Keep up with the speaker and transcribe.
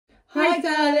Hi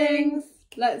darlings!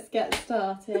 Let's get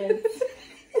started.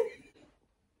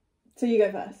 So you go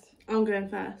first. I'm going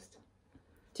first.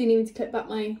 Do you need me to clip back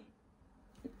my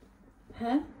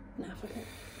hair? Nah, fuck it.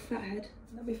 That head.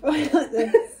 That'll be fine like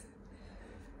this.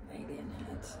 Alien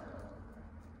head.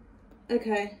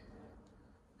 Okay.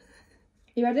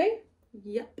 You ready?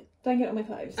 Yep. Don't get on my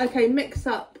toes. Okay, mix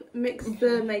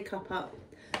the makeup up.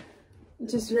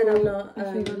 Just then I'm roll not,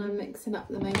 when I'm mixing up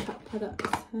the makeup products.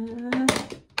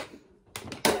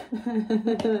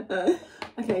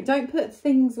 Okay, don't put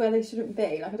things where they shouldn't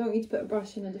be. Like, I don't want you to put a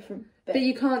brush in a different bit. But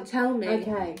you can't tell me.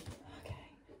 Okay.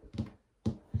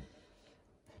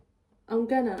 I'm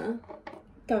gonna.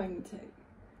 Going to.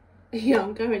 Yeah,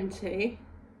 I'm going to.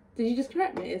 Did you just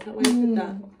correct me? Is that why you said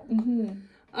that?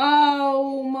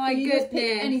 Oh my you goodness. Just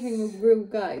pick anything will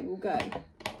go.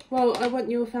 Well, I want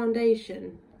your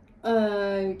foundation.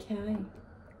 Okay.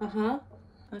 Uh-huh.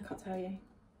 I can't tell you.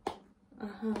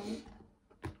 Uh-huh.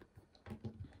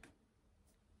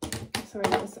 Sorry,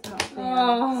 that was out of the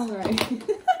sorry.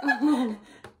 Oh.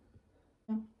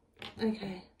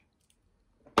 Okay.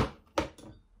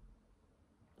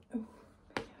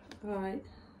 Alright.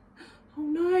 Oh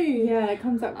no. Yeah, it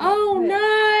comes out. Oh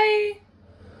no.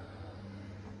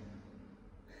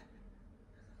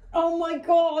 Oh my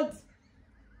god.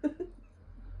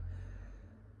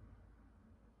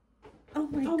 Oh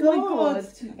my Oh god. my god.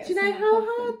 Do you know how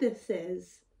hard this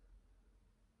is?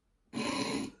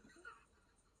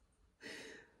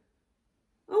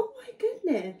 Oh my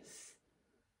goodness.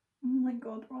 Oh my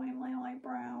god, right, my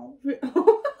eyebrow. Do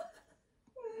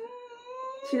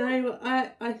you know what?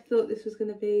 I thought this was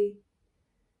going to be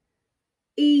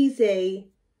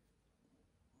easy.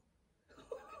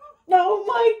 Oh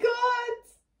my god.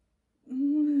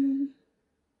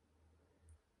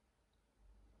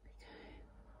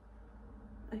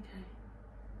 Okay.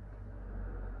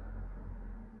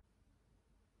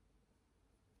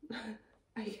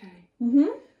 Okay.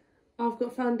 I've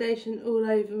got foundation all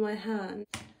over my hand.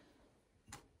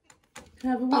 Can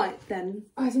I have a wipe then?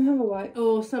 I don't have a wipe.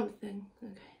 Or something.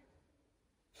 Okay.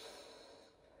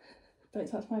 Don't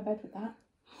touch my bed with that.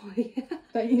 Oh yeah.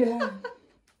 Don't you?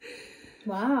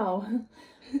 Wow.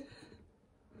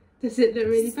 Does it look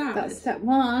really bad? That's step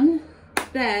one.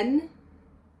 Then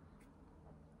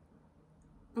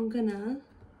I'm gonna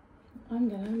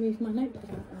move my notebook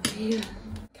out. Yeah.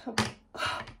 Come.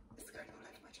 It's going all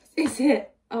over my dress. Is it?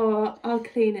 Oh, I'll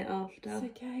clean it after. It's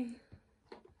okay.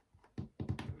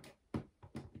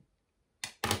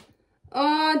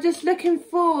 Oh, just looking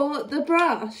for the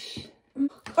brush.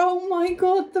 Oh my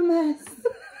god, the mess.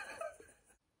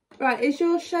 Right, is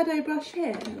your shadow brush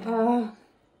here? Oh.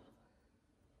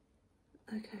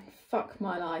 Okay. Fuck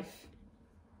my life.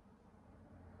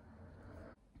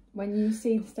 When you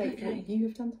see the state that you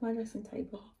have done to my dressing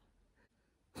table.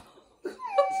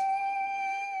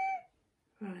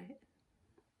 Right.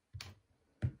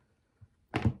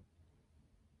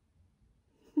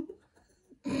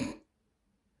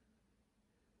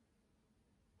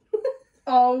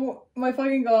 Oh my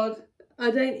fucking god.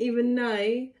 I don't even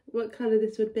know what colour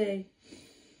this would be.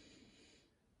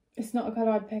 It's not a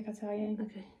colour I'd pick, I tell you.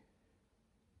 Okay.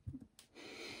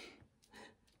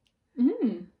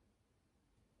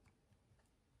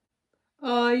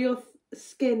 Oh, your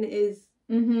skin is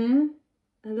a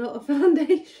lot of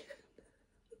foundation.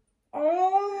 Okay.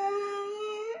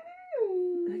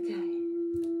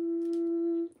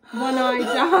 One eye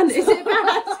done. Is it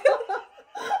bad?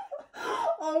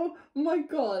 Oh my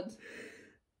god.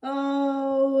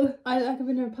 Oh. I look like I've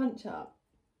been in a punch up.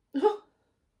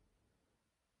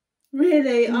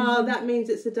 Really? Oh, that means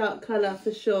it's a dark colour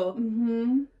for sure.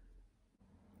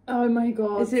 Oh my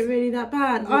god. Is it really that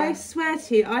bad? Yeah. I swear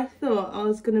to you, I thought I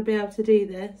was going to be able to do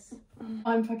this.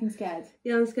 I'm fucking scared.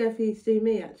 Yeah, I'm scared for you to do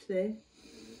me, actually.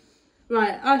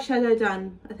 Right, eyeshadow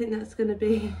done. I think that's going to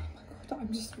be... Oh my god,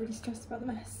 I'm just really stressed about the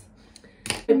mess.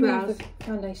 Eyebrows. Move the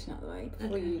foundation out of the way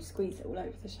before you squeeze it all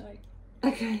over the show.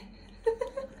 Okay.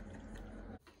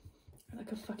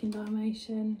 Like a fucking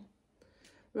Dalmatian.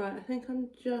 Right, I think I'm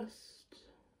just...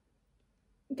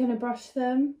 Gonna brush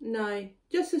them? No,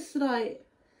 just a slight...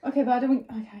 Okay, but I don't want...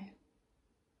 Okay.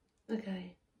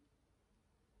 Okay.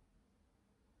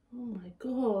 Oh my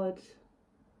god.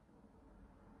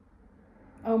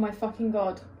 Oh my fucking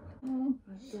god.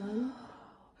 Done.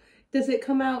 Does it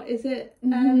come out, is it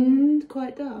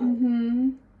quite dark?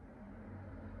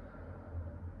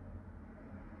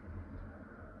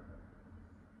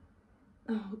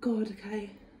 Oh god,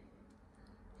 okay.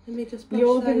 Let me just brush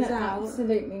You're those gonna out.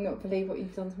 absolutely not believe what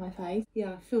you've done to my face.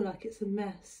 Yeah, I feel like it's a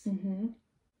mess.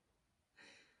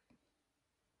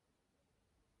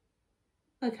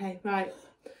 Okay, right.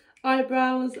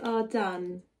 Eyebrows are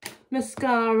done.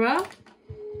 Mascara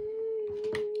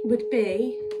would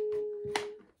be...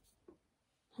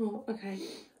 Oh, okay.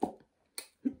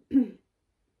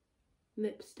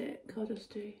 Lipstick, I'll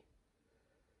just do...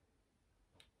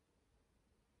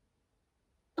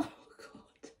 Oh,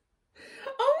 God.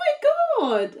 Oh, my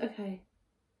God. Okay.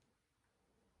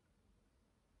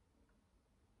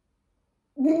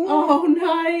 Oh,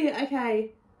 no.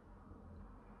 Okay.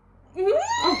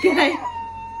 Okay.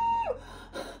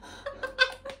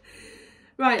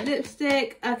 Right,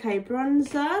 lipstick. Okay,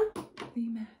 bronzer. The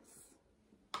mess.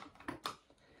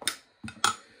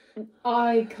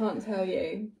 I can't tell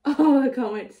you. Oh, I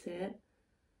can't wait to see it.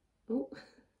 Oh.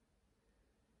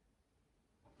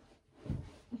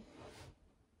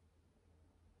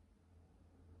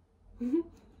 Is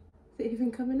it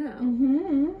even coming out?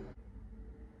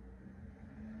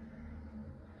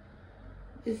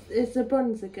 Is the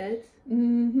bronzer good?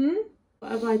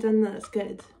 What have I done that's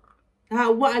good?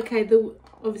 What? Okay,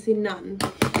 obviously none.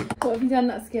 What have you done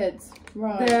that's good?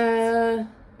 Right. The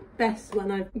best one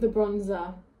The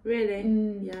bronzer. Really?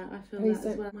 Yeah, I feel that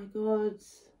as well. Oh my God.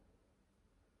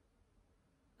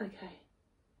 Okay.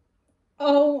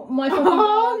 Oh my God.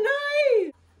 Oh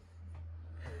no!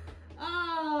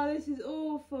 Oh, this is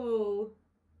awful.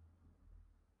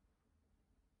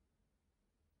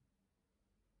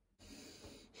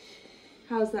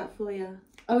 How's that for you?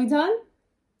 Are we done?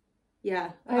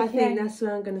 Yeah, Okay. I think that's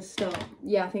where I'm going to stop.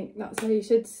 Yeah, I think that's where you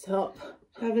should stop.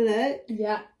 Have a look.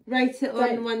 Yeah. Rate it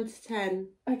on 1 to 10.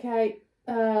 Okay,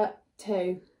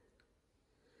 2.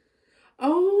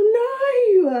 Oh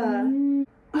no!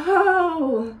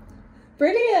 Oh!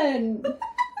 Brilliant!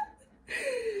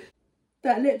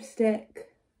 That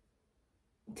lipstick.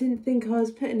 Didn't think I was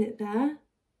putting it there.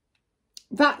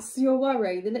 That's your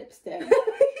worry, the lipstick.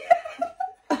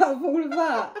 Out of all of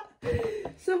that.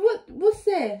 So what's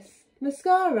this?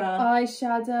 Mascara?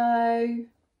 Eyeshadow,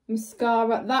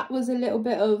 mascara. That was a little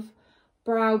bit of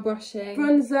brow brushing.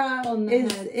 Bronzer on the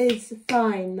head. is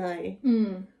fine though.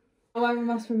 Oh, I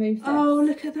must remove this. Oh,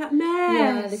 look at that mess.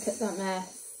 Yeah, look at that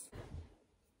mess.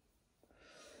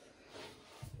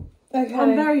 Okay.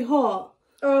 I'm very hot.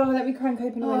 Oh, let me crank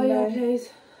open the window. Oh yeah, please.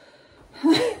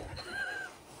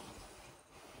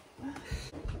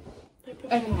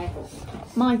 Okay,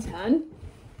 my turn.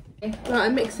 Right,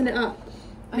 I'm mixing it up.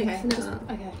 Okay, Mixing it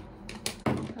up. Okay.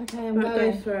 Okay, I'm Right,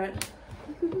 going. go for it.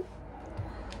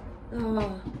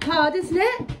 Oh, hard, isn't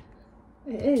it?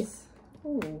 It is.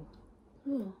 Oh. Oh.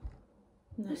 No.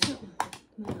 What's that one?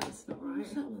 No, that's not right.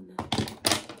 What's that one then?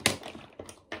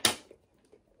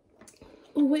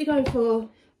 Oh, what are you going for?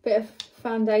 Bit of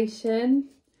foundation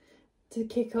to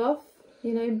kick off.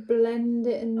 You know, blend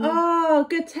it in. Oh,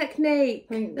 good technique.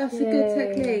 That's a good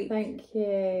technique. Thank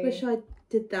you. Wish I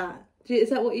did that. Is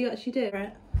that what you actually do?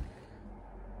 Right.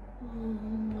 Oh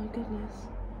my goodness.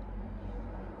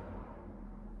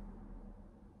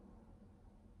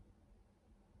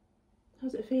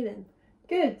 How's it feeling?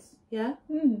 Good. Yeah?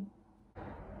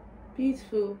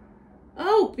 Beautiful.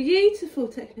 Oh, beautiful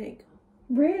technique.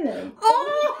 Really?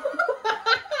 Oh!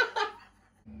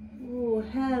 Oh,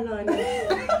 hairline.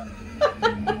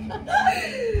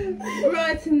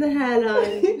 Right in the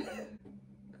hairline.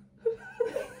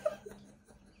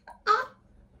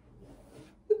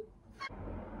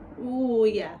 Oh,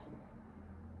 yeah.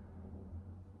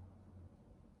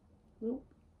 Oh.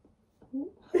 Oh.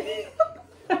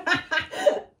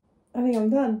 I think I'm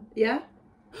done. Yeah?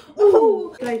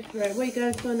 Oh! Go for it. What are you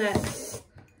going for next?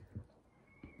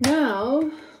 Now,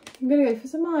 I'm going to go for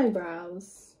some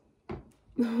eyebrows.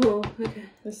 Oh, okay.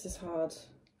 This is hard.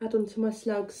 Add on to my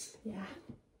slugs. Yeah.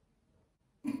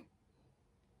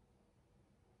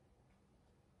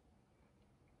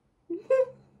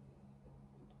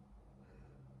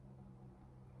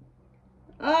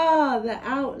 Ah, the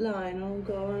outline. Oh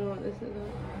god, I don't know what this looks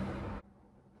like.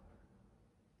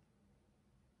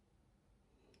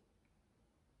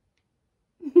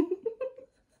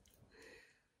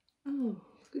 Oh,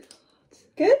 God.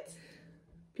 Good?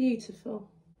 Beautiful.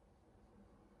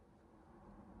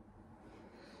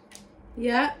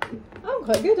 Yeah. I'm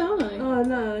quite good, aren't I? Oh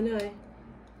no, I know.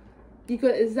 You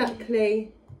got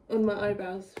exactly on my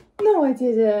eyebrows. No, I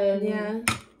didn't. Yeah.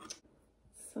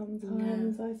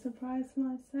 Sometimes I surprise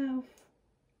myself.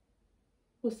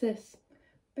 What's this?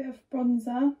 Bit of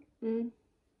bronzer. Oh,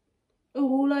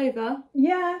 all over?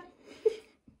 Yeah.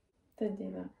 Don't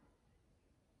do that.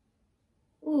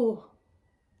 Oh.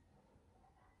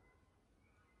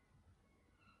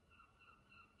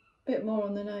 Bit more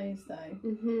on the nose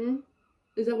though.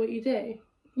 Is that what you do?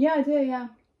 Yeah, I do, yeah.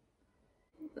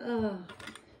 Ah.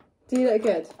 Do you look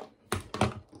good?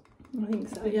 I think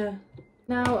so. Yeah.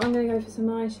 Now I'm going to go for some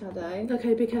eyeshadow.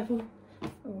 Okay, be careful. Oh,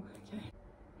 okay.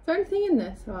 Is there anything in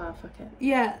this? Oh, fuck it.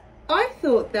 Yeah, I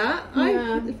thought that.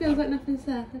 Yeah. It feels like nothing's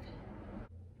there. Okay.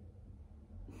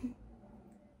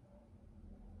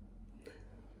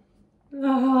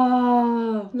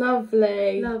 Oh,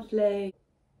 Lovely. lovely.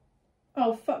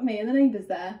 Oh, fuck me. Are the neighbours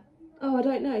there? Oh, I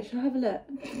don't know. Should I have a look?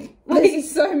 This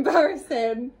is so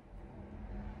embarrassing.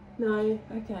 No.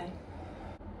 Okay.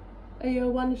 Are you a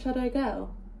one shadow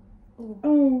girl?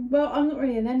 Oh, well, I'm not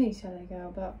really an any shadow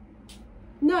girl, but...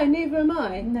 No, neither am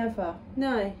I. Never.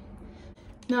 No.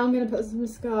 Now I'm going to put some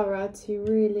mascara to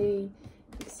really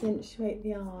accentuate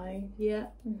the eye. Yeah.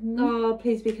 Oh,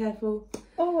 please be careful.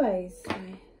 Always.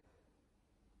 Okay.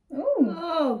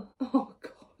 Oh. Oh,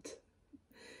 God.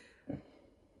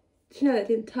 Do you know that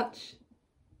didn't touch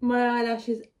my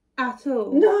eyelashes at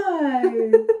all?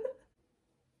 No.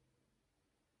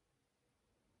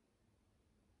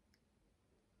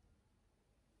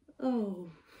 Oh.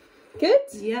 Good?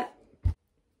 Yeah.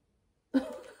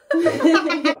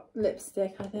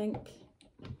 Lipstick, I think.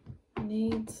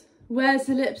 Need. Where's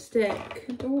the lipstick?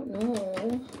 I don't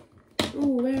know.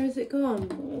 Oh, where has it gone?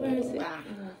 Where is it?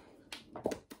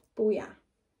 Oh, yeah.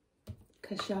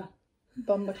 Kasha.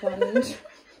 Bomber plunge.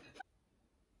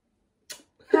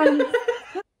 Coronavirus.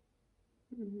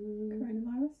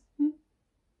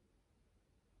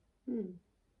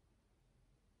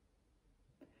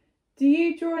 Do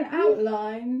you draw an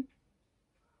outline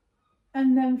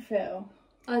and then fill?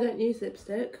 I don't use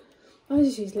lipstick. I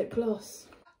just use lip gloss.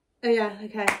 Oh yeah,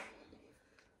 okay.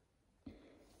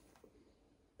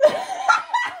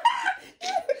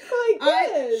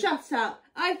 Shut up.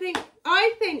 I think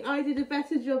I did a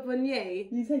better job on you.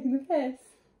 You taking the piss?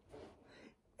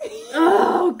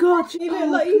 Oh God! You look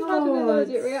like you've had an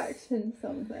allergic reaction to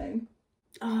something.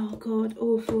 Oh God,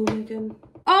 awful, Megan.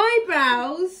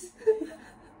 Eyebrows.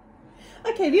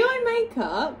 Okay, the eye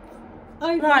makeup.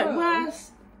 Overall. Right,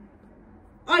 worst.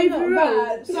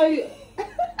 Overall. So.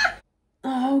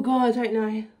 Oh God, I don't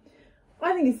know.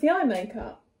 I think it's the eye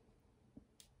makeup.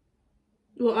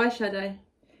 What, eyeshadow?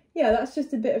 Yeah, that's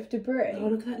just a bit of debris. Oh,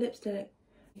 look at that lipstick.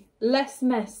 Less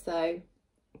mess though.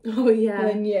 Oh yeah.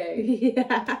 Than you.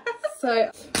 Yeah.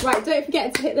 So, right, don't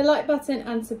forget to hit the like button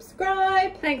and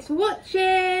subscribe. Thanks for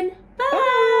watching. Bye.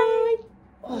 Bye.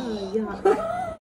 Oh, yeah.